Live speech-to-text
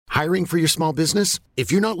Hiring for your small business?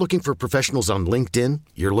 If you're not looking for professionals on LinkedIn,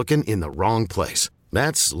 you're looking in the wrong place.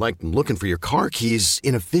 That's like looking for your car keys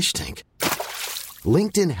in a fish tank.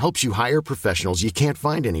 LinkedIn helps you hire professionals you can't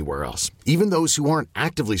find anywhere else, even those who aren't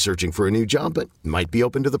actively searching for a new job but might be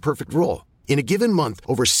open to the perfect role. In a given month,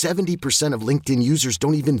 over 70% of LinkedIn users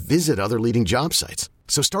don't even visit other leading job sites.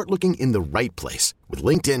 So start looking in the right place. With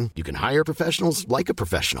LinkedIn, you can hire professionals like a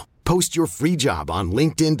professional. Post your free job on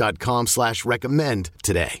linkedin.com/recommend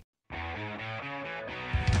today.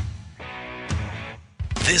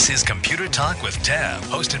 This is Computer Talk with Tab,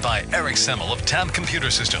 hosted by Eric Semmel of Tab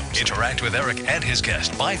Computer Systems. Interact with Eric and his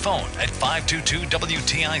guest by phone at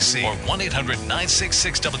 522-WTIC or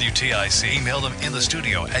 1-800-966-WTIC. Email them in the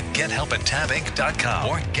studio at gethelp@tabinc.com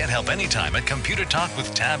or get help anytime at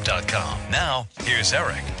computertalkwithtab.com. Now, here's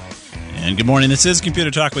Eric. And good morning. This is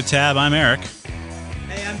Computer Talk with Tab. I'm Eric.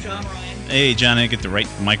 Hey, I'm John Ryan. Hey, John, I get the right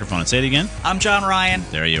microphone. Say it again. I'm John Ryan.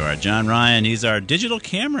 There you are. John Ryan. He's our digital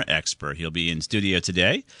camera expert. He'll be in studio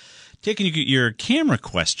today taking your camera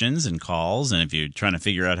questions and calls. And if you're trying to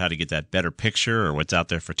figure out how to get that better picture or what's out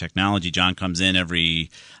there for technology, John comes in every,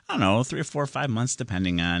 3 or 4 or 5 months,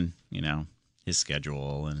 depending on, his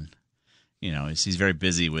schedule. And, he's very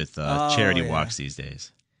busy with charity walks these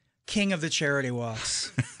days. King of the charity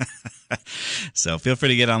walks. So feel free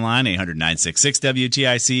to get online,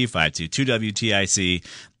 800-966-WTIC, 522-WTIC,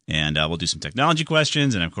 and we'll do some technology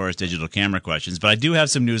questions and, of course, digital camera questions. But I do have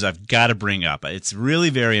some news I've got to bring up. It's really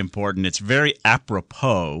very important. It's very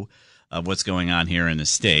apropos of what's going on here in the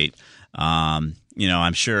state. I'm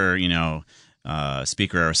sure,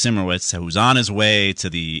 Speaker Eric Simrowitz, who's on his way to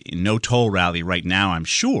the No Toll rally right now, I'm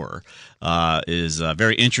sure, is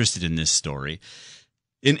very interested in this story.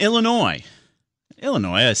 In Illinois,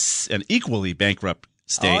 an equally bankrupt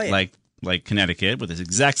state like Connecticut with the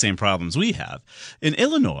exact same problems we have. In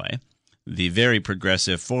Illinois, the very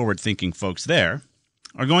progressive, forward-thinking folks there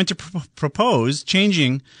are going to propose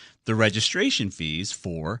changing the registration fees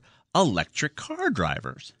for electric car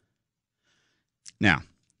drivers. Now,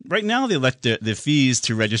 right now, the fees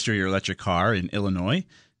to register your electric car in Illinois,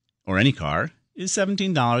 or any car, is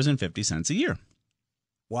 $17.50 a year.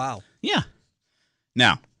 Wow. Yeah.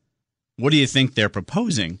 Now, what do you think they're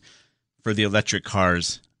proposing for the electric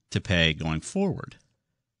cars to pay going forward?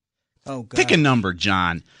 Oh, God. Pick a number,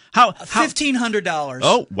 John. How $1,500.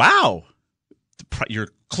 Oh, wow. You're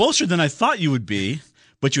closer than I thought you would be,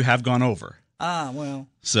 but you have gone over. Ah, well.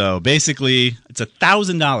 So basically, it's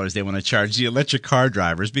 $1,000 they want to charge the electric car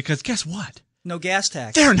drivers because guess what? No gas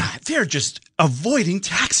tax. They're not. They're just avoiding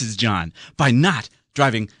taxes, John, by not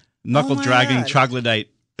driving knuckle-dragging troglodyte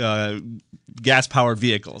gas-powered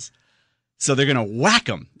vehicles. So they're going to whack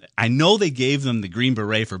them. I know they gave them the Green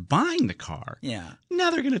Beret for buying the car. Yeah. Now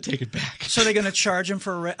they're going to take it back. So they're going to charge them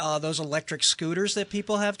for those electric scooters that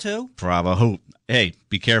people have too? Bravo. Hey,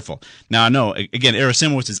 be careful. Now, I know, again, Eric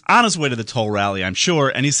Simrowitz is on his way to the toll rally, I'm sure,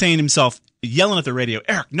 and he's saying to himself, yelling at the radio,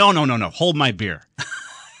 Eric, no, hold my beer.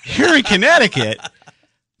 Here in Connecticut,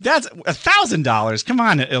 that's $1,000. Come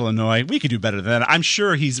on, Illinois. We could do better than that. I'm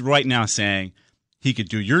sure he's right now saying, he could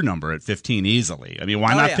do your number at 15 easily. I mean,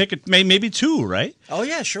 why not pick it? Maybe 2, right? Oh,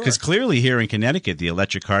 yeah, sure. Because clearly here in Connecticut, the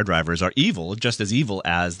electric car drivers are evil, just as evil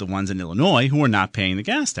as the ones in Illinois who are not paying the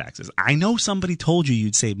gas taxes. I know somebody told you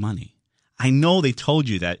you'd save money. I know they told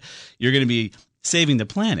you that you're going to be saving the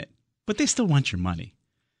planet, but they still want your money.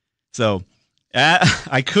 So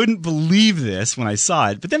I couldn't believe this when I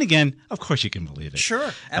saw it. But then again, of course you can believe it.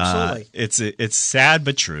 Sure, absolutely. It's sad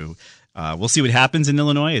but true. We'll see what happens in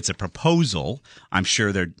Illinois. It's a proposal. I'm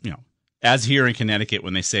sure they're, as here in Connecticut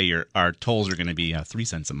when they say our tolls are going to be 3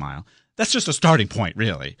 cents a mile. That's just a starting point,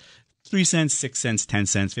 really. 3 cents, 6 cents, 10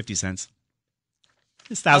 cents, 50 cents.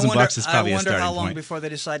 This $1,000 is probably a starting point. I wonder how long before they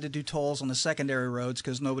decide to do tolls on the secondary roads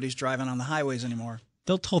because nobody's driving on the highways anymore.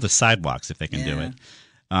 They'll toll the sidewalks if they can do it.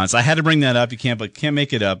 So I had to bring that up. You can't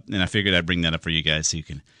make it up, and I figured I'd bring that up for you guys so you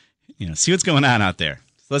can, see what's going on out there.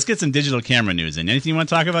 Let's get some digital camera news in. Anything you want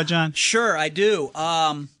to talk about, John? Sure, I do.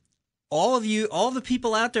 All the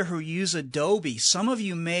people out there who use Adobe, some of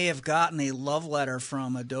you may have gotten a love letter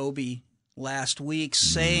from Adobe last week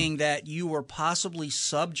saying that you were possibly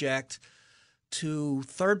subject to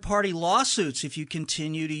third-party lawsuits if you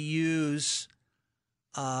continue to use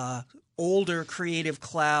older Creative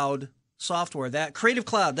Cloud software. That Creative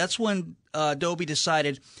Cloud, that's when Adobe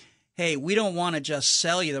decided, hey, we don't want to just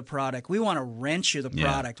sell you the product. We want to rent you the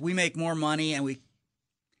product. We make more money, and we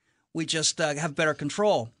just have better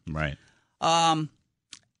control. Right.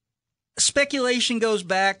 Speculation goes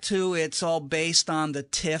back to it's all based on the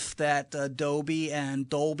tiff that Adobe and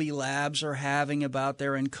Dolby Labs are having about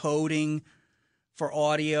their encoding for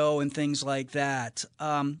audio and things like that.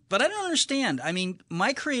 But I don't understand. I mean,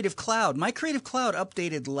 my Creative Cloud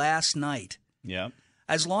updated last night. Yeah.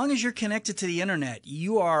 As long as you're connected to the internet,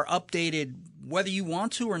 you are updated whether you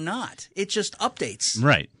want to or not. It just updates.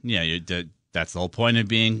 Right. Yeah. That's the whole point of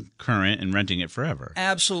being current and renting it forever.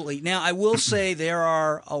 Absolutely. Now, I will say there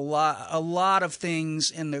are a lot of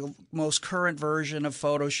things in the most current version of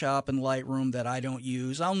Photoshop and Lightroom that I don't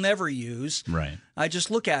use. I'll never use. Right. I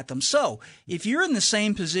just look at them. So if you're in the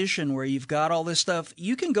same position where you've got all this stuff,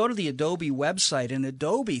 you can go to the Adobe website, and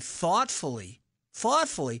Adobe thoughtfully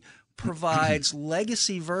provides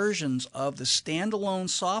legacy versions of the standalone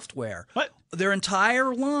software. What? Their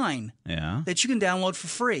entire line that you can download for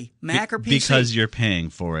free, Mac or PC. Because you're paying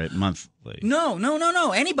for it monthly.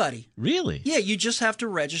 No. Anybody. Really? Yeah, you just have to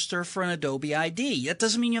register for an Adobe ID. That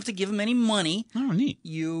doesn't mean you have to give them any money. Oh, neat.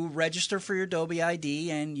 You register for your Adobe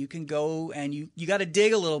ID, and you can go, and you got to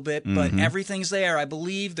dig a little bit, but everything's there. I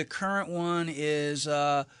believe the current one is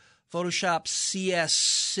Photoshop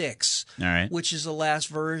CS6, all right, which is the last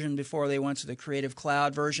version before they went to the Creative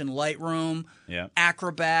Cloud version. Lightroom,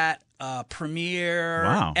 Acrobat,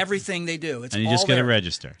 Premiere, everything they do. It's and you all just got to there.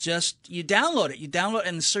 register. Just you download it,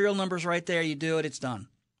 and the serial number's right there. You do it, it's done.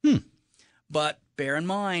 But bear in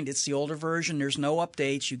mind, it's the older version. There's no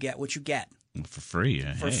updates. You get what you get For free.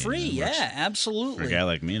 for free. Yeah, absolutely. For a guy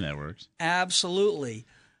like me, that works. Absolutely.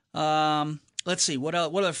 Let's see, what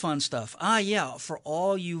other fun stuff? For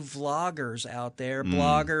all you vloggers out there,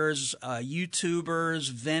 bloggers,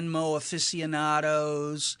 YouTubers, Venmo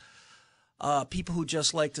aficionados, people who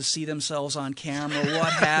just like to see themselves on camera,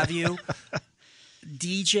 what have you.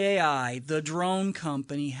 DJI, the drone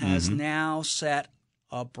company, has now set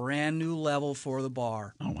a brand new level for the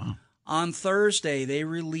bar. Oh, wow. On Thursday, they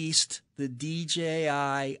released the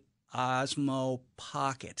DJI Osmo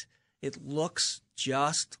Pocket. It looks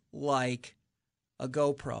just like a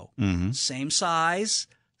GoPro. Same size,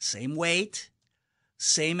 same weight,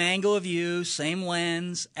 same angle of view, same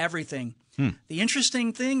lens, everything. The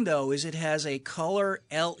interesting thing, though, is it has a color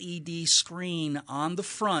LED screen on the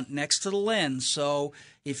front next to the lens. So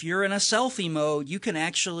if you're in a selfie mode, you can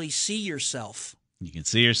actually see yourself. You can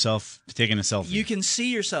see yourself taking a selfie. You can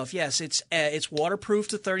see yourself, yes. It's waterproof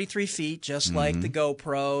to 33 feet, just like the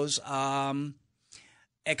GoPros.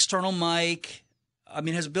 External mic.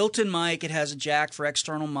 It has a built-in mic. It has a jack for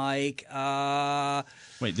external mic.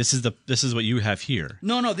 Wait, this is what you have here.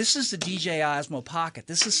 No, this is the DJI Osmo Pocket.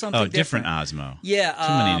 This is something different. Osmo. Yeah.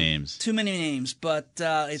 Too many names. But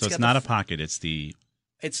it's not a Pocket. It's the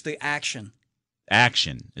Action.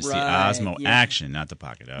 Action. It's right, the Osmo Action, not the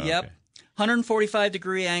Pocket. Oh, yep. Okay.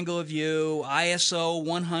 145-degree angle of view, ISO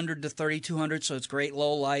 100 to 3200, so it's great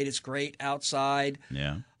low light. It's great outside.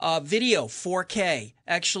 Yeah. Video, 4K.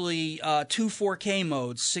 Actually, two 4K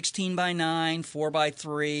modes, 16:9,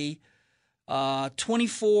 4:3,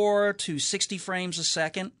 24 to 60 frames a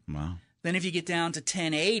second. Wow. Then if you get down to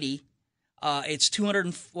 1080, it's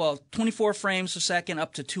 24 frames a second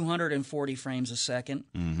up to 240 frames a second.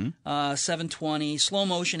 720, slow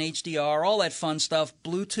motion HDR, all that fun stuff.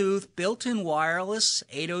 Bluetooth, built-in wireless,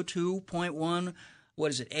 802.1. What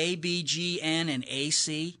is it? A, B, G, N, and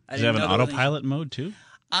AC. Does it have an autopilot mode too?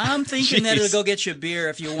 I'm thinking that it'll go get you a beer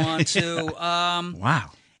if you want to.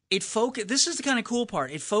 Wow. This is the kind of cool part.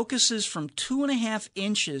 It focuses from 2.5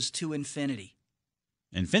 inches to infinity.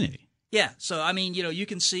 Infinity. Yeah, so you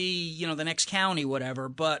can see, the next county, whatever.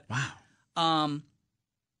 But wow,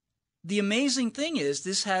 the amazing thing is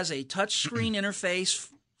this has a touchscreen interface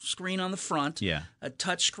screen on the front, a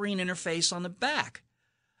touchscreen interface on the back,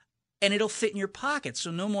 and it'll fit in your pocket.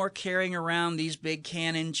 So no more carrying around these big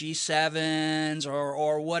Canon G7s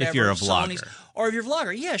or whatever. If you're a vlogger, or if you're a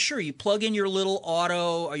vlogger, yeah, sure. You plug in your little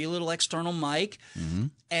auto or your little external mic.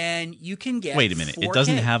 And you can get Wait a minute. 4K. It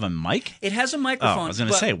doesn't have a mic? It has a microphone. Oh, I was going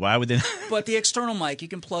to say, why would they? But the external mic, you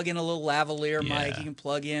can plug in a little lavalier mic. You can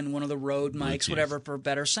plug in one of the Rode mics, whatever, for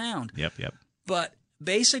better sound. Yep. But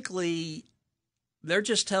basically, they're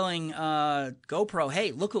just telling GoPro,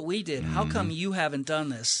 hey, look what we did. How come you haven't done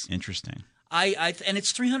this? Interesting. And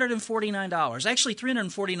it's $349. Actually,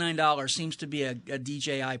 $349 seems to be a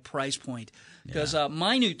DJI price point. Because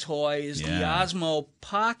my new toy is the Osmo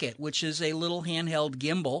Pocket, which is a little handheld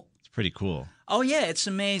gimbal. It's pretty cool. Oh, yeah, it's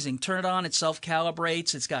amazing. Turn it on, it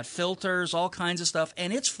self-calibrates, it's got filters, all kinds of stuff,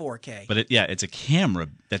 and it's 4K. But it's a camera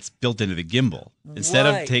that's built into the gimbal. Instead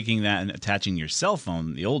Right. of taking that and attaching your cell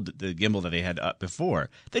phone, the gimbal that they had up before,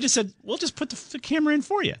 they just said, we'll just put the camera in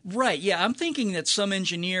for you. Right, yeah, I'm thinking that some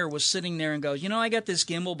engineer was sitting there and goes, I got this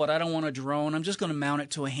gimbal, but I don't want a drone. I'm just going to mount it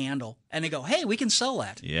to a handle. And they go, hey, we can sell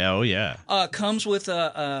that. Yeah, oh yeah. Comes with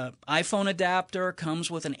a iPhone adapter, comes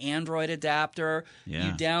with an Android adapter. Yeah.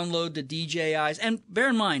 You download the DJIs. And bear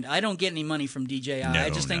in mind, I don't get any money from DJI. I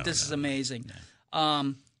just think this is amazing.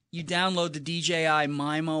 You download the DJI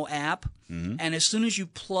Mimo app, and as soon as you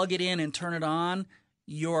plug it in and turn it on,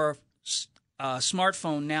 your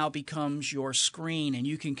smartphone now becomes your screen, and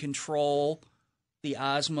you can control the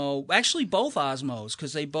Osmo. Actually, both Osmos,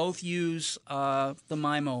 because they both use the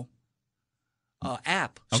Mimo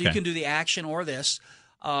app. So you Okay. can do the action or this.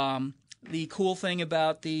 The cool thing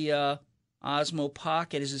about the Osmo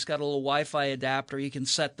Pocket is it's got a little Wi-Fi adapter you can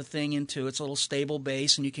set the thing into. It's a little stable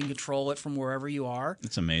base, and you can control it from wherever you are.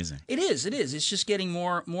 It's amazing. It is. It's just getting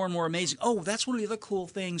more and more amazing. Oh, that's one of the other cool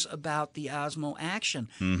things about the Osmo Action.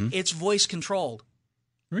 It's voice controlled.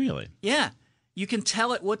 Really? Yeah. You can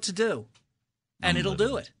tell it what to do, and it'll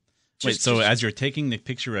do it. Wait, so as you're taking the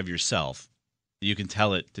picture of yourself, you can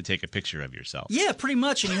tell it to take a picture of yourself. Yeah, pretty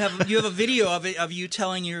much. And you have a video of you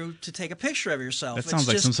telling you to take a picture of yourself. That sounds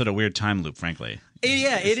like some sort of weird time loop, frankly.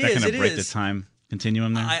 Yeah, it Is that is. going to It break is. the time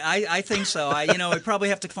continuum there? I think so. We probably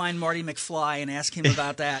have to find Marty McFly and ask him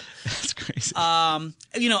about that. That's crazy. And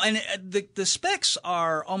the specs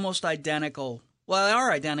are almost identical. Well, they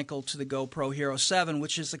are identical to the GoPro Hero 7,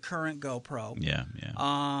 which is the current GoPro. Yeah.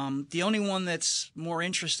 The only one that's more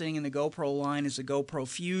interesting in the GoPro line is the GoPro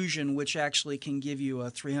Fusion, which actually can give you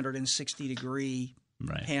a 360-degree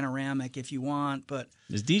panoramic if you want. But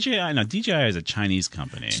is DJI? No, DJI is a Chinese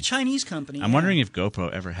company. it's a Chinese company. I'm wondering if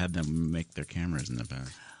GoPro ever had them make their cameras in the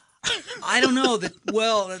past. I don't know.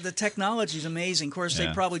 The technology is amazing. Of course, they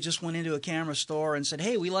Yeah. probably just went into a camera store and said,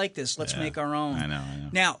 hey, we like this. Let's make our own. I know.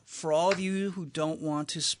 Now, for all of you who don't want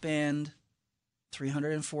to spend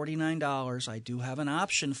 $349, I do have an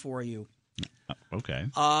option for you. Okay.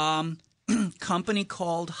 Company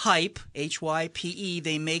called Hype, Hype.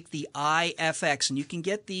 They make the IFX, and you can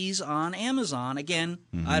get these on Amazon. Again,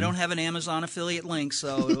 I don't have an Amazon affiliate link,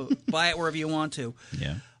 so buy it wherever you want to.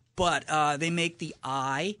 Yeah. But they make the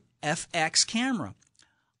IFX camera.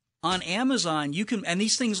 On Amazon, you can, and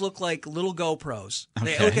these things look like little GoPros.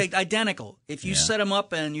 They look identical. If you set them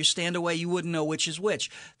up and you stand away, you wouldn't know which is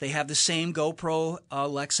which. They have the same GoPro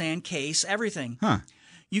Lexan case, everything. Huh.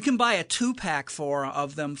 You can buy a 2-pack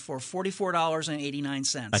of them for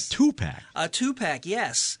 $44.89. A 2-pack. A 2-pack,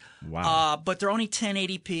 yes. Wow. But they're only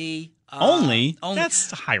 1080p. Only?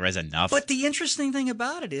 That's high-res enough. But the interesting thing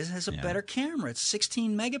about it is it has a better camera. It's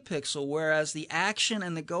 16 megapixel, whereas the Action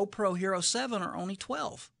and the GoPro Hero 7 are only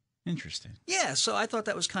 12. Interesting. Yeah, so I thought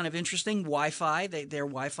that was kind of interesting. Wi-Fi, they're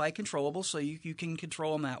Wi-Fi controllable, so you can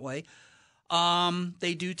control them that way.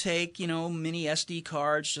 They do take, mini SD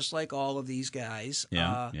cards, just like all of these guys.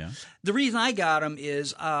 Yeah. The reason I got them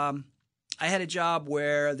is I had a job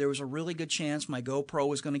where there was a really good chance my GoPro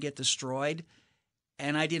was going to get destroyed,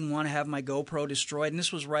 and I didn't want to have my GoPro destroyed. And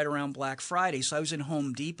this was right around Black Friday, so I was in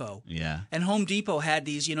Home Depot. Yeah. And Home Depot had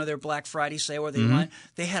these, their Black Friday sale where they went.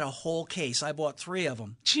 They had a whole case. I bought 3 of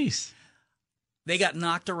them. Jeez. They got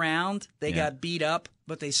knocked around. They got beat up,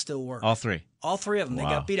 but they still work. All 3. All 3 of them. Wow. They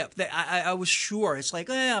got beat up. I was sure. It's like,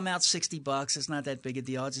 I'm out $60. It's not that big a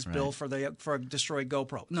deal. It's just bill for a destroyed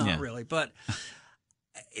GoPro. No, not really. But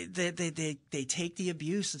they take the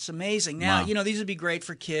abuse. It's amazing. Now, these would be great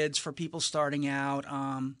for kids, for people starting out.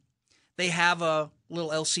 They have a little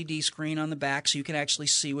LCD screen on the back, so you can actually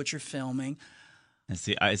see what you're filming. It's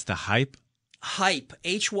the Hype? Hype.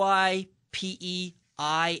 HYPEIFX.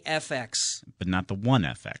 But not the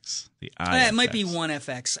 1FX. The IFX. It might be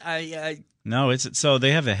 1FX. No, so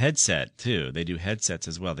they have a headset too. They do headsets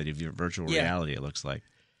as well. They do virtual reality. It looks like.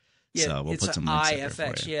 Yeah, so we'll it's put some an links up there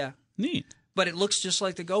IFX. for you. Yeah, Neat. but it looks just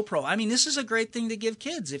like the GoPro. I mean, this is a great thing to give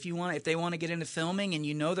kids if they want to get into filming and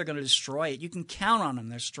they're going to destroy it. You can count on them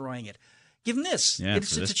destroying it. Give them this. Yeah,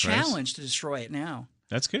 it's for a this challenge to destroy it now.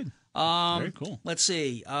 That's good. Very cool. Let's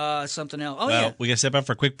see. Something else. Oh, Well, yeah. we got to step out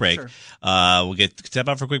for a quick break. Sure. We'll step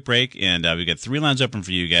out for a quick break, and we got 3 lines open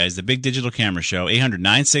for you guys. The Big Digital Camera Show,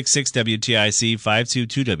 800-966-WTIC,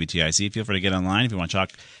 522-WTIC. Feel free to get online if you want to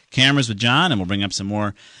talk cameras with John, and we'll bring up some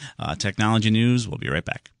more technology news. We'll be right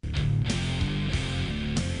back.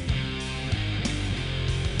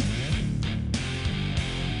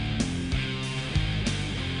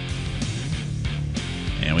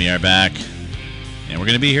 And we are back. And we're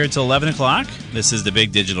going to be here until 11 o'clock. This is the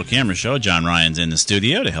Big Digital Camera Show. John Ryan's in the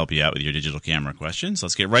studio to help you out with your digital camera questions.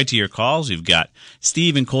 Let's get right to your calls. We've got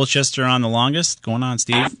Steve in Colchester on the longest. What's going on,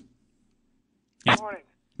 Steve? Good morning.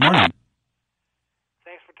 Morning.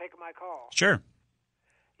 Thanks for taking my call. Sure.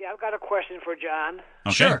 Yeah, I've got a question for John,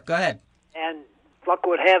 Okay. Sure, go ahead. and luck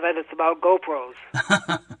would have it, it's about GoPros.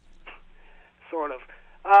 Sort of.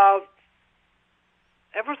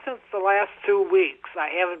 Ever since the last 2 weeks, I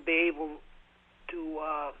haven't been able to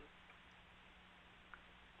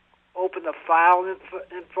open the file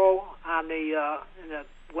info on the in the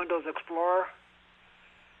Windows Explorer.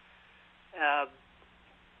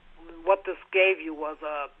 What this gave you was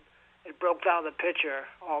it broke down the picture,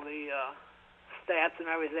 all the stats and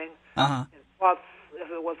everything. Uh-huh. And plus, if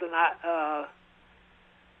it was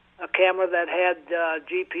a camera that had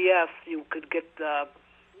GPS, you could get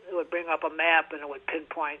it would bring up a map and it would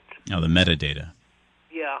pinpoint. Oh, the metadata.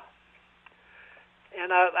 Yeah.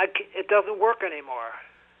 And it doesn't work anymore.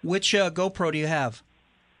 Which GoPro do you have?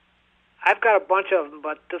 I've got a bunch of them,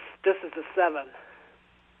 but this is the 7.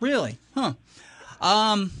 Really? Huh.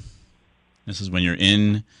 This is when you're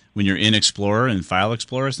in Explorer and File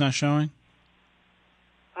Explorer it's not showing?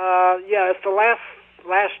 Yeah, it's the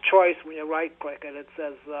last choice when you right-click it. It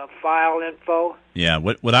says File Info, Yeah.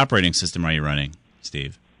 What operating system are you running,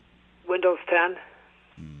 Steve? Windows 10.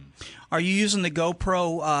 Are you using the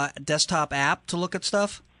GoPro desktop app to look at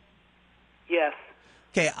stuff? Yes.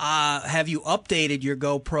 Okay, have you updated your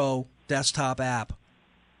GoPro desktop app?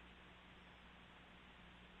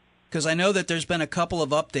 Because I know that there's been a couple of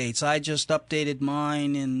updates. I just updated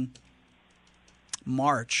mine in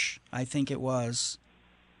March, I think it was.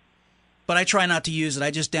 But I try not to use it.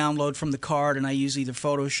 I just download from the card, and I use either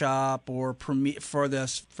Photoshop or Premiere for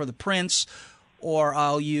the prints, or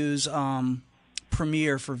I'll use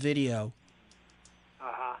Premiere for video.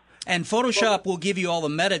 Uh-huh. And Photoshop will give you all the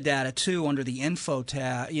metadata, too, under the info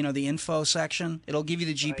tab, the info section. It'll give you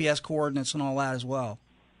the GPS coordinates and all that as well.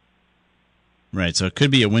 Right, so it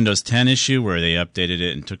could be a Windows 10 issue where they updated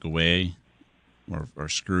it and took away or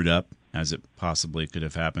screwed up, as it possibly could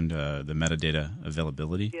have happened, the metadata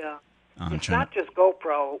availability. Yeah. I'm It's trying not just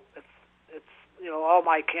GoPro. It's all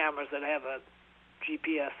my cameras that have a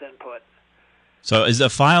GPS input. So is the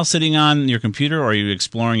file sitting on your computer, or are you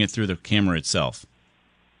exploring it through the camera itself?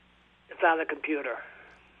 It's on the computer.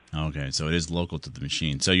 Okay, so it is local to the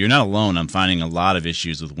machine. So you're not alone. I'm finding a lot of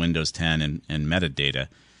issues with Windows 10 and metadata.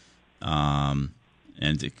 And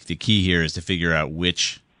the key here is to figure out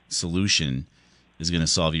which solution is going to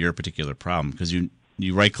solve your particular problem. Because you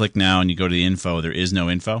right-click now and you go to the info, there is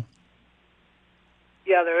no info?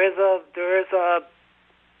 Yeah, there is a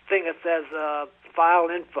thing that says File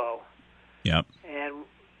Info. Yep. And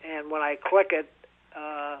when I click it,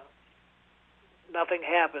 nothing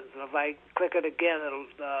happens. And if I click it again,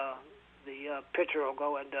 the picture will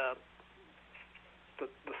go into the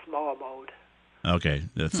small mode. Okay,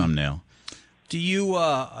 the thumbnail. Do you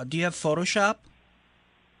have Photoshop?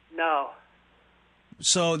 No.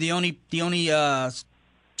 So the only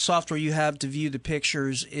software you have to view the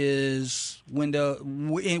pictures is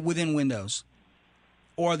within Windows,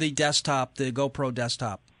 or the desktop, the GoPro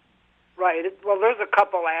desktop. Right. Well, there's a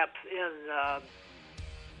couple apps in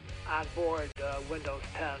on board Windows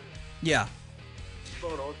 10 Yeah.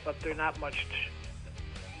 photos, but they're not much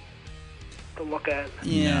to look at.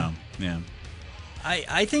 Yeah. No. Yeah.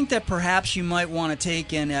 I think that perhaps you might want to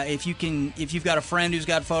take in if you've got a friend who's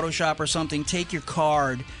got Photoshop or something, take your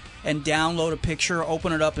card and download a picture,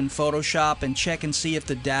 open it up in Photoshop, and check and see if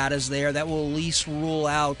the data's there. That will at least rule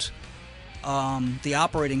out the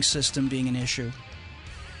operating system being an issue.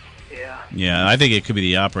 Yeah. Yeah, I think it could be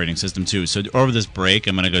the operating system, too. So over this break,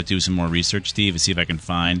 I'm going to go do some more research, Steve, and see if I can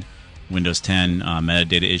find Windows 10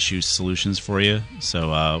 metadata issue solutions for you.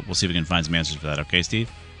 So we'll see if we can find some answers for that. Okay,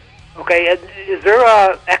 Steve? Okay. Is there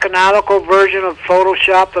a economical version of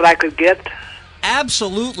Photoshop that I could get?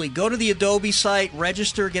 Absolutely. Go to the Adobe site,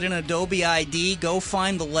 register, get an Adobe ID, go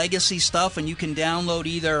find the legacy stuff, and you can download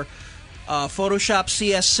either Photoshop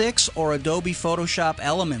CS6 or Adobe Photoshop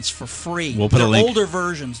Elements for free. We'll put a link. Older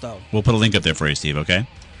versions, though. We'll put a link up there for you, Steve, okay?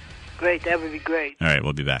 Great. That would be great. All right,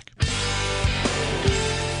 we'll be back.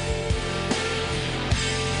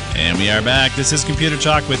 And we are back. This is Computer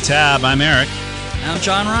Talk with Tab. I'm Eric. I'm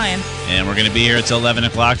John Ryan. And we're going to be here until 11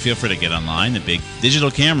 o'clock. Feel free to get online, the Big Digital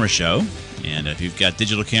Camera Show. And if you've got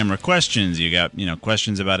digital camera questions, you got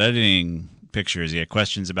questions about editing pictures, you got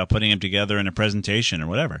questions about putting them together in a presentation or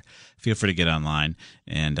whatever, feel free to get online.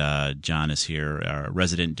 And John is here, our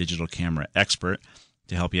resident digital camera expert,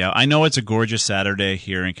 to help you out. I know it's a gorgeous Saturday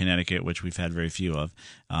here in Connecticut, which we've had very few of.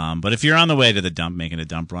 But if you're on the way to the dump, making a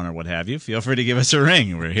dump run or what have you, feel free to give us a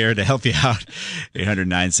ring. We're here to help you out.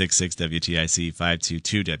 800-966-WTIC,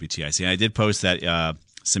 522-WTIC. And I did post that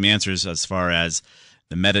some answers as far as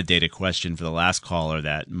the metadata question for the last caller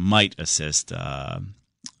that might assist him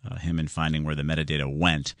in finding where the metadata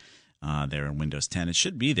went there in Windows 10. It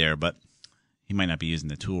should be there, but he might not be using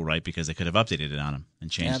the tool right because they could have updated it on him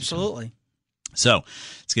and changed it. Absolutely. So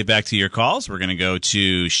let's get back to your calls. We're going to go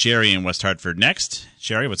to Sherry in West Hartford next.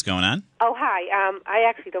 Sherry, what's going on? Oh, hi. I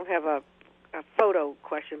actually don't have a photo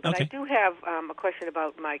question, but Okay. I do have a question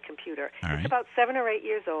about my computer. All right. It's about 7 or 8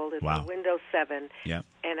 years old. It's Wow. a Windows 7, Yep.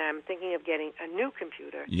 and I'm thinking of getting a new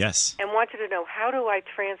computer. Yes. And wanted to know, how do I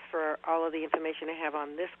transfer all of the information I have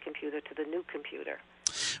on this computer to the new computer?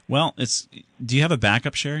 Well, do you have a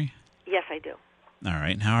backup, Sherry? Yes, I do. All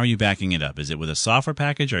right. And how are you backing it up? Is it with a software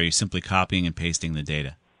package, or are you simply copying and pasting the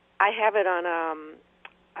data? I have it on a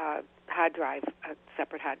hard drive, a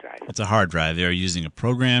separate hard drive. It's a hard drive. Are you using a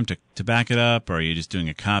program to back it up, or are you just doing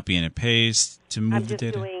a copy and a paste to move I'm the just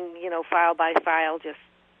data? doing, file by file, just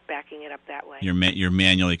backing it up that way. You're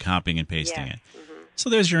manually copying and pasting Yes. it. So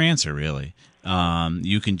there's your answer, really.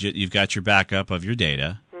 You've got your backup of your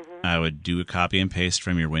data. I would do a copy and paste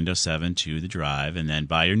from your Windows 7 to the drive, and then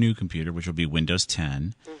buy your new computer, which will be Windows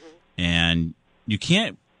 10. And you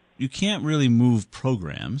can't really move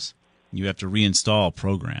programs. You have to reinstall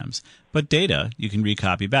programs. But data, you can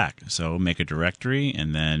recopy back. So make a directory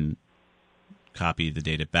and then copy the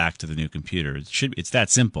data back to the new computer. It's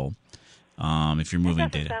that simple. If you're moving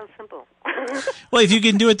That doesn't data. sound simple. Well, if you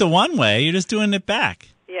can do it the one way, you're just doing it back.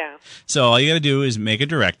 Yeah. So all you got to do is make a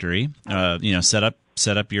directory.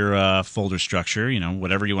 Set up your folder structure.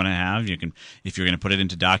 Whatever you want to have. You can, if you're going to put it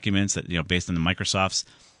into documents that based on the Microsoft's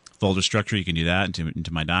folder structure, you can do that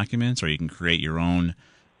into My Documents, or you can create your own,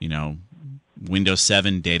 Windows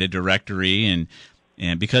 7 data directory, and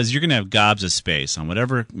because you're going to have gobs of space on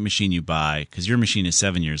whatever machine you buy, because your machine is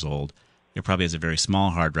 7 years old, it probably has a very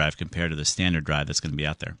small hard drive compared to the standard drive that's going to be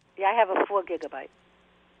out there. Yeah, I have a 4 gigabyte.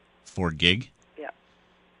 4 gig? Yeah.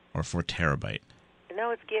 Or 4 terabyte?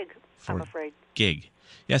 No, it's gig, I'm 4 afraid. gig.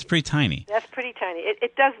 Yeah, it's pretty tiny. That's pretty tiny.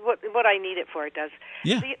 It does what I need it for. It does.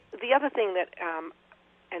 Yeah. The other thing that,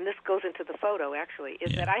 and this goes into the photo actually,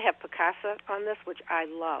 is that I have Picasa on this, which I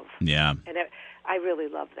love. Yeah. And I really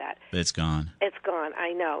love that. But it's gone. It's gone.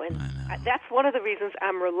 I know, and I know. that's one of the reasons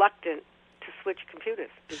I'm reluctant to switch computers,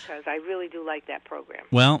 because I really do like that program.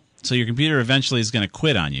 Well, so your computer eventually is going to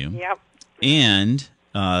quit on you. Yep. And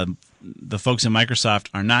the folks at Microsoft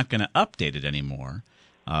are not going to update it anymore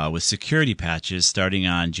with security patches starting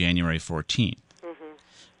on January 14th.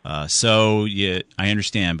 So I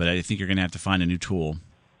understand, but I think you're going to have to find a new tool.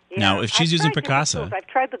 Yeah. Now, if she's I've using tried different Picasa, tools. I've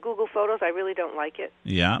tried the Google Photos. I really don't like it.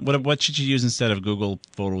 yeah, what should you use instead of Google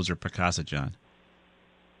Photos or Picasa, John?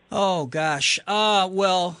 Oh, gosh.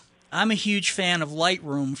 Well, I'm a huge fan of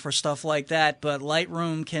Lightroom for stuff like that, but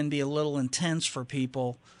Lightroom can be a little intense for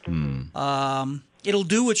people. It'll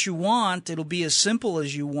do what you want. It'll be as simple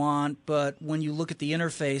as you want, but when you look at the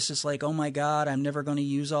interface, it's like, oh, my God, I'm never going to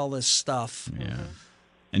use all this stuff. Yeah.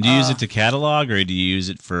 And do you use it to catalog, or do you use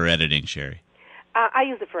it for editing, Sherry? I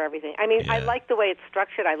use it for everything. I mean, I Yeah. like the way it's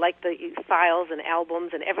structured. I like the files and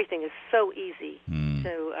albums, and everything is so easy.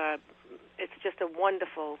 It's just a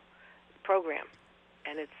wonderful program,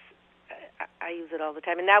 and I use it all the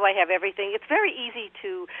time. And now I have everything. It's very easy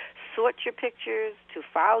to sort your pictures, to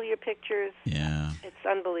file your pictures. Yeah. It's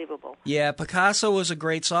unbelievable. Yeah, Picasso was a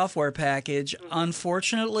great software package.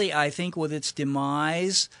 Unfortunately, I think with its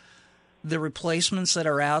demise, the replacements that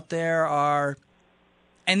are out there are,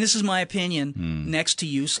 and this is my opinion, next to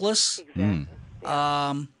useless.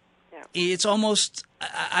 Exactly. It's almost,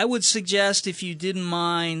 I would suggest if you didn't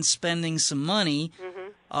mind spending some money,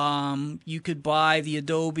 you could buy the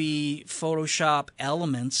Adobe Photoshop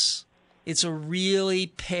Elements. It's a really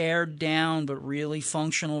pared down but really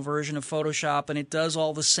functional version of Photoshop, and it does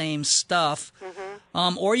all the same stuff.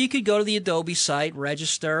 Or you could go to the Adobe site,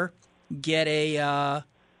 register, get an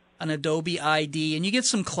Adobe ID, and you get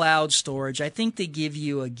some cloud storage. I think they give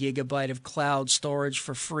you a gigabyte of cloud storage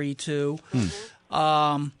for free, too.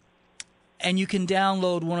 And you can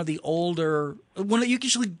download one of the older. You can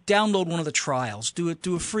usually download one of the trials. Do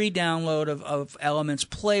a free download of Elements.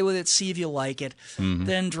 Play with it. See if you like it.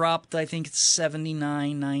 Then drop. I think it's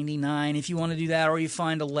 $79.99 if you want to do that, or you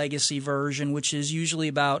find a legacy version, which is usually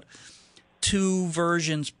about 2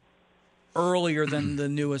 versions earlier than the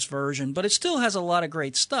newest version, but it still has a lot of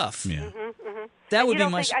great stuff. Yeah. That would you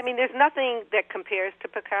be don't think, I mean, there's nothing that compares to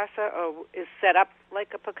Picasa or is set up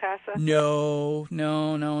like a Picasa? No.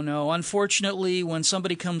 Unfortunately, when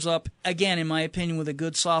somebody comes up, again, in my opinion, with a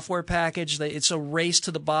good software package, it's a race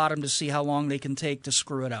to the bottom to see how long they can take to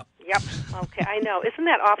screw it up. Yep. Okay, I know. Isn't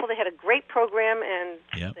that awful? They had a great program, and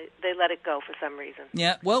Yep. they let it go for some reason.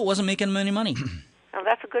 Yeah, well, it wasn't making them any money. Oh,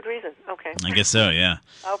 that's a good reason. Okay. I guess so, yeah.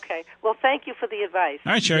 Okay. Well, thank you for the advice.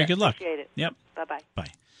 All right, Sherry, good luck. Appreciate it. Yep. Bye-bye.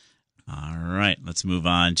 Bye. All right, let's move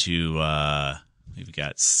on to, we've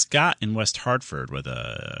got Scott in West Hartford with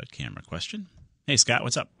a camera question. Hey, Scott,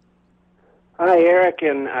 what's up? Hi, Eric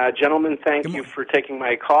and gentlemen. Thank you for taking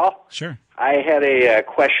my call. Sure. I had a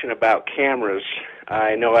question about cameras.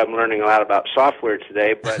 I know I'm learning a lot about software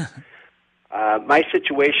today, but my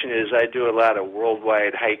situation is I do a lot of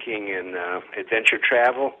worldwide hiking and adventure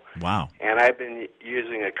travel. Wow. And I've been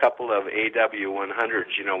using a couple of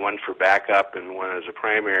AW100s, one for backup and one as a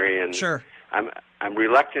primary. And Sure. I'm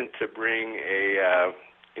reluctant to bring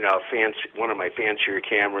one of my fancier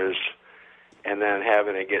cameras and then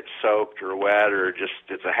having it get soaked or wet, or just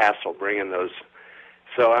it's a hassle bringing those.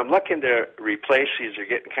 So I'm looking to replace these. They're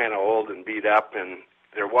getting kind of old and beat up, and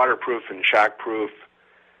they're waterproof and shockproof,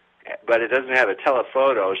 but it doesn't have a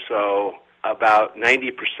telephoto, so about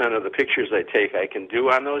 90% of the pictures I take I can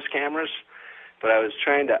do on those cameras. But I was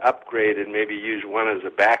trying to upgrade and maybe use one as a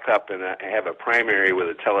backup, and I have a primary with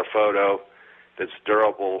a telephoto that's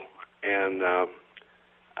durable. And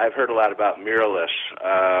I've heard a lot about mirrorless.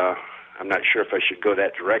 I'm not sure if I should go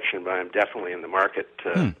that direction, but I'm definitely in the market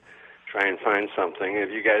to try and find something. Have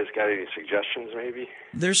you guys got any suggestions, maybe?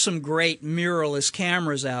 There's some great mirrorless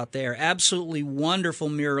cameras out there. Absolutely wonderful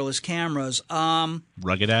mirrorless cameras.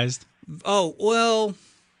 Ruggedized? Oh, well...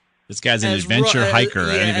 This guy's an adventure hiker.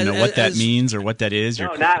 Yeah, I don't even know what that means or what that is.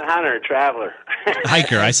 No, not hunter, traveler.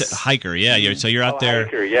 Hiker. I said hiker. Yeah, so you're out there.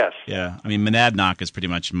 Hiker, yes. Yeah, I mean, Monadnock is pretty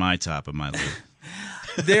much my top of my list.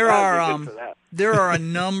 There are a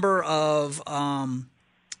number of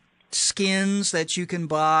skins that you can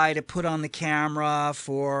buy to put on the camera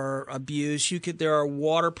for abuse. There are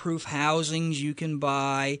waterproof housings you can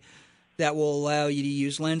buy that will allow you to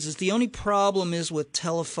use lenses. The only problem is with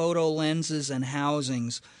telephoto lenses and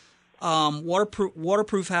housings.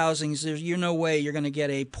 Waterproof housings, there's no way you're going to get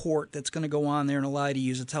a port that's going to go on there and allow you to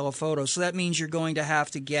use a telephoto. So that means you're going to have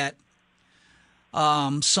to get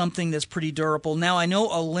something that's pretty durable. Now, I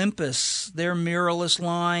know Olympus, their mirrorless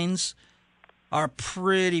lines are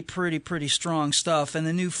pretty strong stuff. And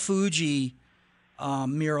the new Fuji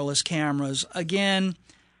mirrorless cameras, again,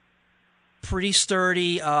 pretty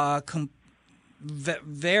sturdy,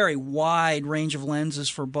 very wide range of lenses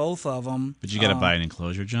for both of them. But you got to buy an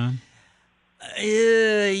enclosure, John?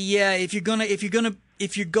 Yeah, if you're going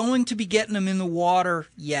to be getting them in the water,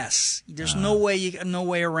 yes. There's no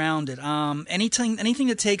way around it. Anything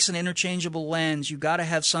that takes an interchangeable lens, you got to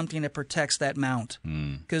have something that protects that mount,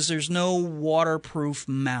 because there's no waterproof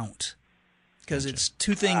mount, because it's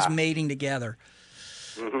two things mating together.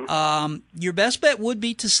 Your best bet would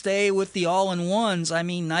be to stay with the all-in-ones. I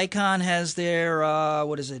mean, Nikon has their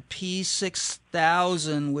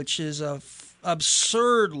P6000, which is a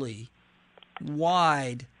absurdly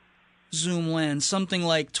wide zoom lens, something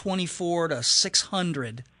like 24 to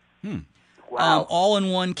 600. Wow.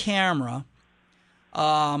 All-in-one camera,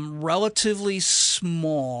 relatively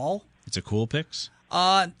small. It's a Coolpix?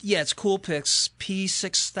 Yeah, it's Coolpix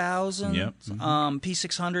P6000. Yep.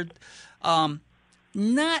 P600.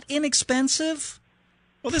 Not inexpensive.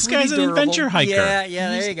 Well, this guy's an adventure hiker. Yeah,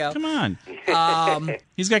 there you go. Come on.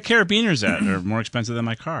 He's got carabiners that are more expensive than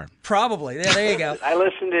my car. Probably. There you go. I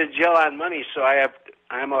listened to Jill on Money, so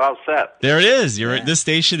I'm all set. There it is. This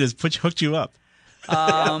station has hooked you up.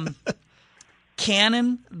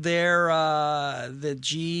 Canon, they're the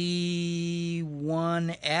G1X,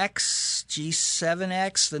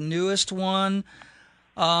 G7X, the newest one.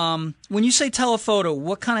 When you say telephoto,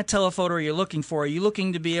 what kind of telephoto are you looking for? Are you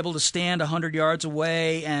looking to be able to stand 100 yards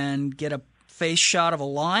away and get a face shot of a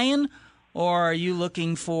lion? Or are you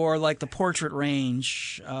looking for like the portrait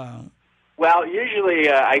range? Well, usually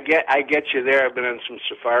I get you there. I've been on some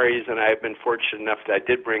safaris, and I've been fortunate enough that I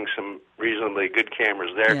did bring some reasonably good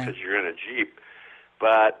cameras there because you're in a Jeep.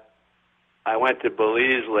 But I went to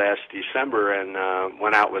Belize last December and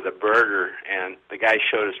went out with a birder, and the guy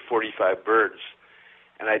showed us 45 birds.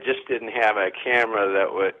 And I just didn't have a camera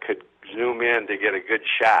that could zoom in to get a good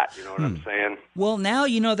shot. You know what I'm saying? Well, now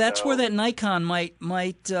that's where that Nikon might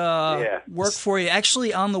work for you.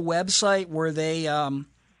 Actually, on the website where they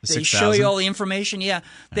They show you all the information. Yeah,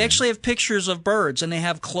 they actually have pictures of birds, and they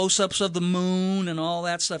have close-ups of the moon and all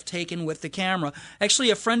that stuff taken with the camera. Actually,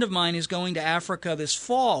 a friend of mine is going to Africa this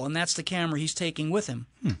fall, and that's the camera he's taking with him.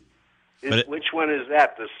 Which one is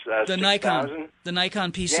that? This the 6000? Nikon, the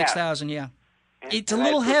Nikon P6000. Yeah, it's a And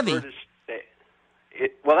little I prefer heavy. to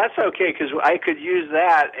well, that's okay, because I could use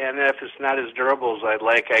that, and if it's not as durable as I'd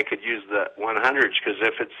like, I could use the 100s, because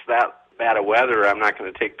if it's that bad of weather, I'm not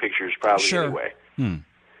going to take pictures probably anyway.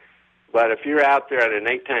 But if you're out there on a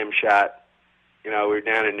nighttime shot, we're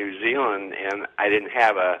down in New Zealand, and I didn't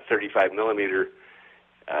have a 35 millimeter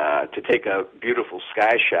to take a beautiful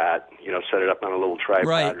sky shot, set it up on a little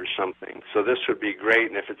tripod or something. So this would be great,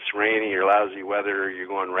 and if it's rainy or lousy weather or you're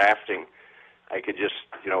going rafting, I could just,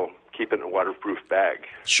 keep it in a waterproof bag.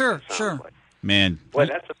 Sure. Like. Man. Boy,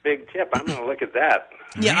 that's a big tip. I'm going to look at that.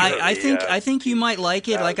 Yeah, I think you might like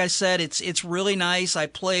it. Like I said, it's really nice. I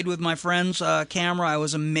played with my friend's camera. I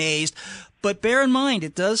was amazed. But bear in mind,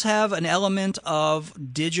 it does have an element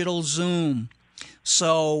of digital zoom.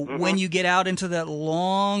 So when you get out into that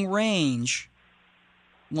long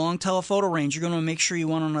telephoto range, you're going to make sure you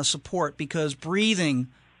want on a support, because breathing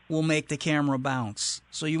will make the camera bounce.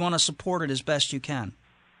 So you want to support it as best you can.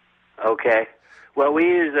 Okay. Well, we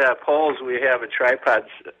use poles. We have a tripod.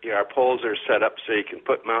 Our poles are set up so you can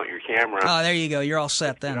mount your camera. Oh, there you go. You're all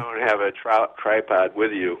set then. You don't have a tripod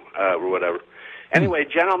with you or whatever. Anyway,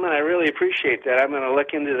 gentlemen, I really appreciate that. I'm going to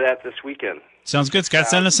look into that this weekend. Sounds good, Scott.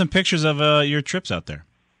 Send us some pictures of your trips out there.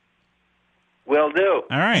 Will do.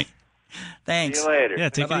 All right. Thanks. See you later. Yeah,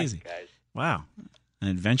 take Bye-bye. it easy. Guys. Wow. An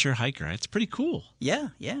adventure hiker. It's pretty cool. Yeah.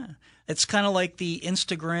 It's kind of like the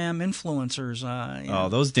Instagram influencers. Oh,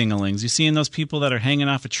 those dingalings. You seeing those people that are hanging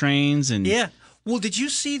off of trains? And Yeah. Well, did you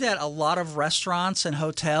see that a lot of restaurants and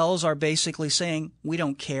hotels are basically saying, we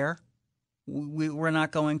don't care. We're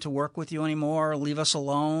not going to work with you anymore. Leave us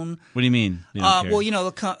alone. What do you mean? They don't care? Well,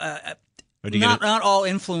 not all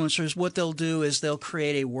influencers. What they'll do is they'll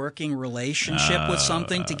create a working relationship with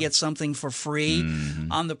something to get something for free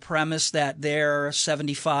on the premise that their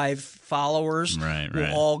 75 followers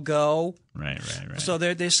will all go. Right. So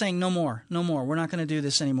they're saying no more. We're not going to do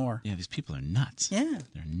this anymore. Yeah, these people are nuts. Yeah.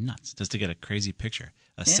 They're nuts. Just to get a crazy picture,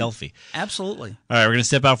 a selfie. Absolutely. All right, we're going to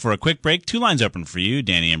step out for a quick break. 2 lines open for you,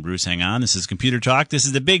 Danny and Bruce. Hang on. This is Computer Talk. This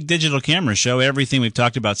is the big digital camera show. Everything we've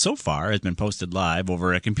talked about so far has been posted live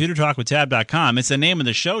over at ComputerTalkWithTab.com. It's the name of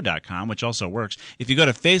the show.com, which also works. If you go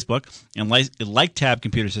to Facebook and like Tab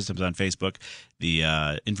Computer Systems on Facebook,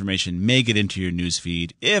 the information may get into your news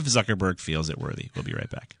feed if Zuckerberg feels it worthy. We'll be right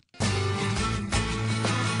back.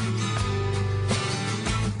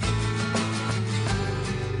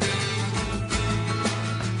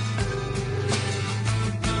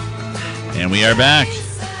 And we are back.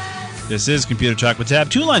 This is Computer Talk with Tab.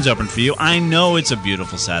 2 lines open for you. I know it's a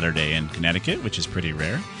beautiful Saturday in Connecticut, which is pretty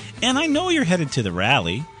rare. And I know you're headed to the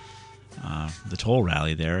rally, the toll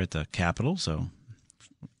rally there at the Capitol. So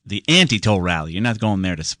the anti-toll rally. You're not going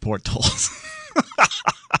there to support tolls.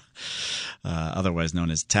 Otherwise known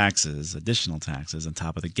as taxes, additional taxes on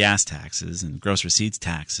top of the gas taxes and gross receipts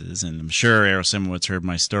taxes. And I'm sure Aerosimowitz heard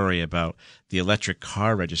my story about the electric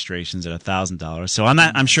car registrations at $1,000. So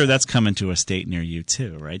I'm sure that's coming to a state near you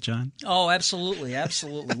too, right, John? Oh, absolutely.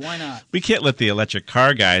 Why not? We can't let the electric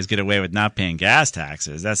car guys get away with not paying gas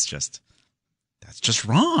taxes. That's just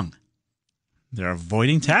wrong. They're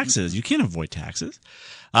avoiding taxes. You can't avoid taxes.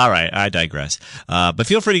 All right, I digress. But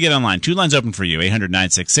feel free to get online. 2 lines open for you,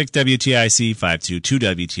 800-966-WTIC,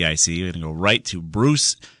 522-WTIC. We're going to go right to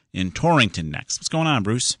Bruce in Torrington next. What's going on,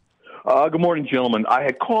 Bruce? Good morning, gentlemen. I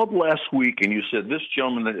had called last week, and you said this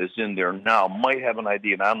gentleman that is in there now might have an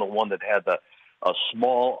idea, and I'm the one that had a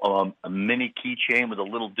small a mini keychain with a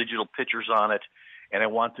little digital pictures on it, and I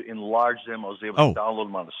want to enlarge them. I was able to download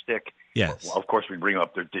them on a stick. Yes. Well, of course, we bring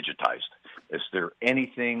up they're digitized. Is there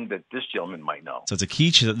anything that this gentleman might know? So it's a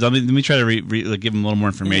keychain. Let me try to give him a little more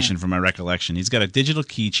information from my recollection. He's got a digital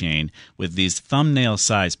keychain with these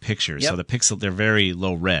thumbnail-sized pictures. Yep. So the pixel, they're very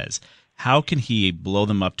low res. How can he blow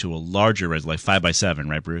them up to a larger res, like 5x7,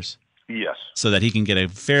 right, Bruce? Yes. So that he can get a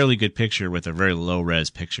fairly good picture with a very low res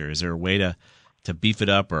picture. Is there a way to beef it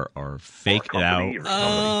up or fake it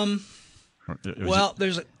out? Well,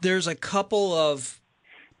 there's a couple of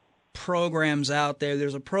programs out there.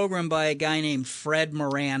 There's a program by a guy named Fred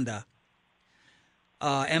Miranda,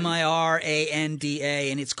 Miranda, and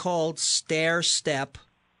it's called Stair Step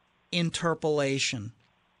Interpolation.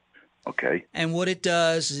 Okay. And what it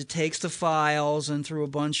does is it takes the files and through a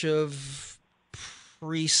bunch of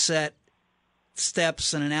preset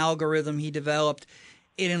steps and an algorithm he developed,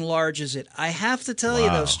 it enlarges it. I have to tell you,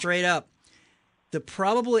 though, straight up,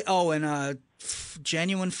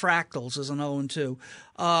 Genuine Fractals is another one too.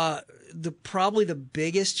 Probably the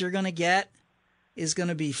biggest you're going to get is going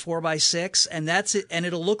to be 4x6, and that's it. And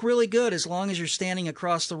it'll look really good as long as you're standing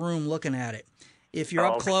across the room looking at it. If you're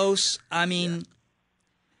up close, I mean,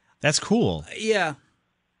 that's cool. Yeah.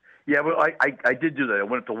 Yeah, well, I did do that. I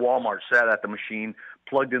went to Walmart, sat at the machine,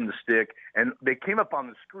 plugged in the stick, and they came up on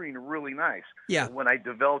the screen really nice. Yeah. But when I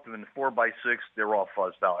developed them in 4x6, they're all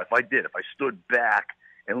fuzzed out. If I stood back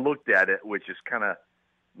and looked at it, which is kind of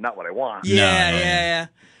not what I want. Yeah.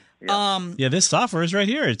 This software is right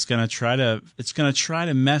here. It's gonna try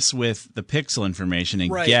to mess with the pixel information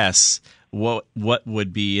and guess what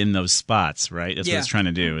would be in those spots. Right. That's what it's trying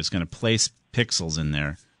to do. It's going to place pixels in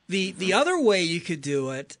there. The other way you could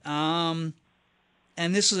do it, and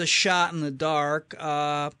this is a shot in the dark,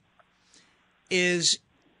 is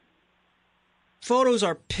photos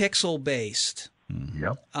are pixel based.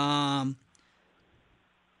 Yep.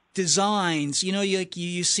 Designs,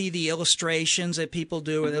 you see the illustrations that people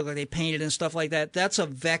do, where they painted and stuff like that. That's a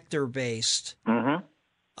vector based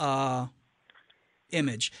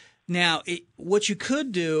image. Now, what you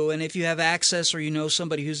could do, and if you have access or you know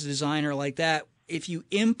somebody who's a designer like that, if you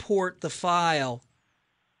import the file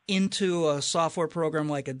into a software program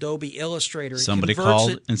like Adobe Illustrator, somebody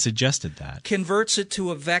called and suggested that. Converts it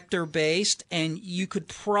to a vector based, and you could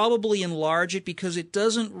probably enlarge it because it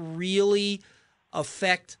doesn't really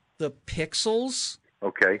affect the pixels.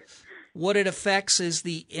 Okay. What it affects is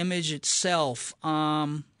the image itself.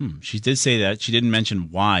 She did say that. She didn't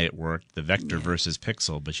mention why it worked, the vector versus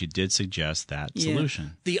pixel, but she did suggest that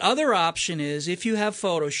solution. The other option is if you have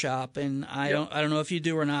Photoshop, and I don't know if you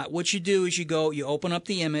do or not. What you do is you open up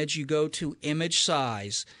the image, you go to image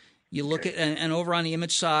size, you look at, and over on the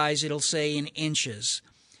image size it'll say in inches.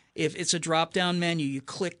 If it's a drop-down menu, you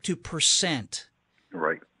click to %.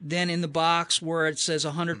 Right. Then in the box where it says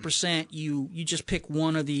 100%, you just pick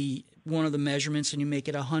one of the measurements and you make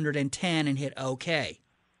it 110 and hit OK.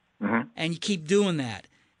 Mm-hmm. And you keep doing that.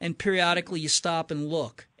 And periodically you stop and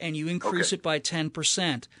look, and you increase it by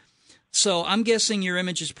 10%. So I'm guessing your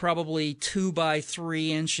image is probably 2 by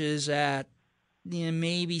 3 inches at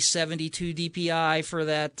maybe 72 DPI for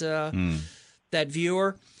that that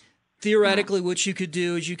viewer. Theoretically, what you could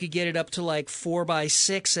do is you could get it up to like 4 by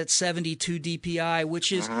 6 at 72 DPI,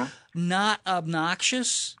 which is not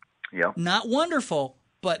obnoxious, not wonderful,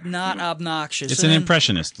 but not obnoxious. It's an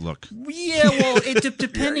impressionist look. Yeah, well,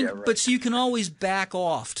 depending, but so you can always back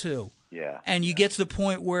off too. Yeah. And you get to the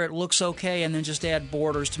point where it looks okay, and then just add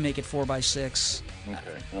borders to make it 4 by 6. Okay.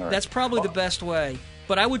 All right. That's probably the best way.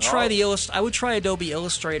 But I would try I would try Adobe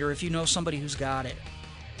Illustrator if you know somebody who's got it.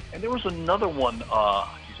 And there was another one. I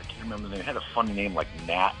can't remember the name. It had a funny name like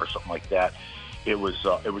Nat or something like that. It was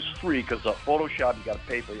free because Photoshop you got to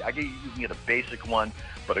pay for. You can get a basic one,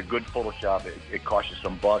 but a good Photoshop it costs you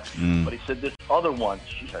some bucks. But he said this other one.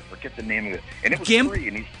 Jeez, I forget the name of it. And it was GIMP? free.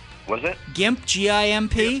 And was it GIMP?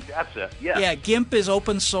 GIMP? GIMP, that's it. Yeah. Yeah. GIMP is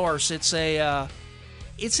open source. It's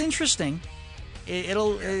it's interesting.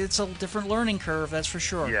 It's a different learning curve, that's for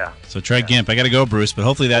sure. Yeah. So try GIMP. I got to go, Bruce, but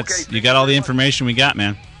hopefully you got all the information we got,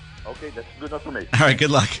 man. Okay, that's good enough for me. All right,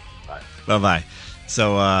 good luck. Bye. Bye-bye.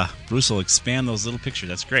 So Bruce will expand those little pictures.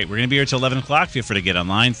 That's great. We're going to be here till 11 o'clock. Feel free to get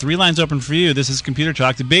online. 3 lines open for you. This is Computer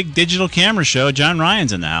Talk, the big digital camera show. John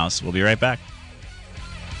Ryan's in the house. We'll be right back.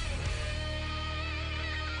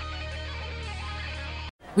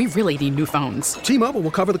 We really need new phones. T-Mobile will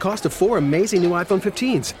cover the cost of 4 amazing new iPhone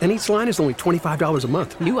 15s, and each line is only $25 a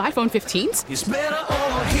month. New iPhone 15s? It's better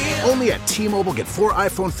over here. Only at T-Mobile, get 4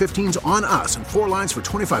 iPhone 15s on us and 4 lines for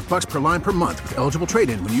 $25 per line per month with eligible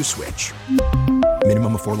trade-in when you switch.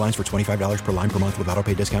 Minimum of 4 lines for $25 per line per month with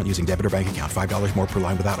autopay discount using debit or bank account. $5 more per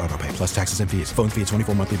line without autopay, plus taxes and fees. Phone fee at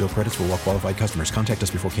 24 monthly bill credits for well-qualified customers. Contact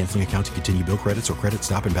us before canceling account to continue bill credits or credit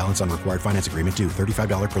stop and balance on required finance agreement due.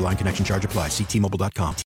 $35 per line connection charge applies. See T-Mobile.com.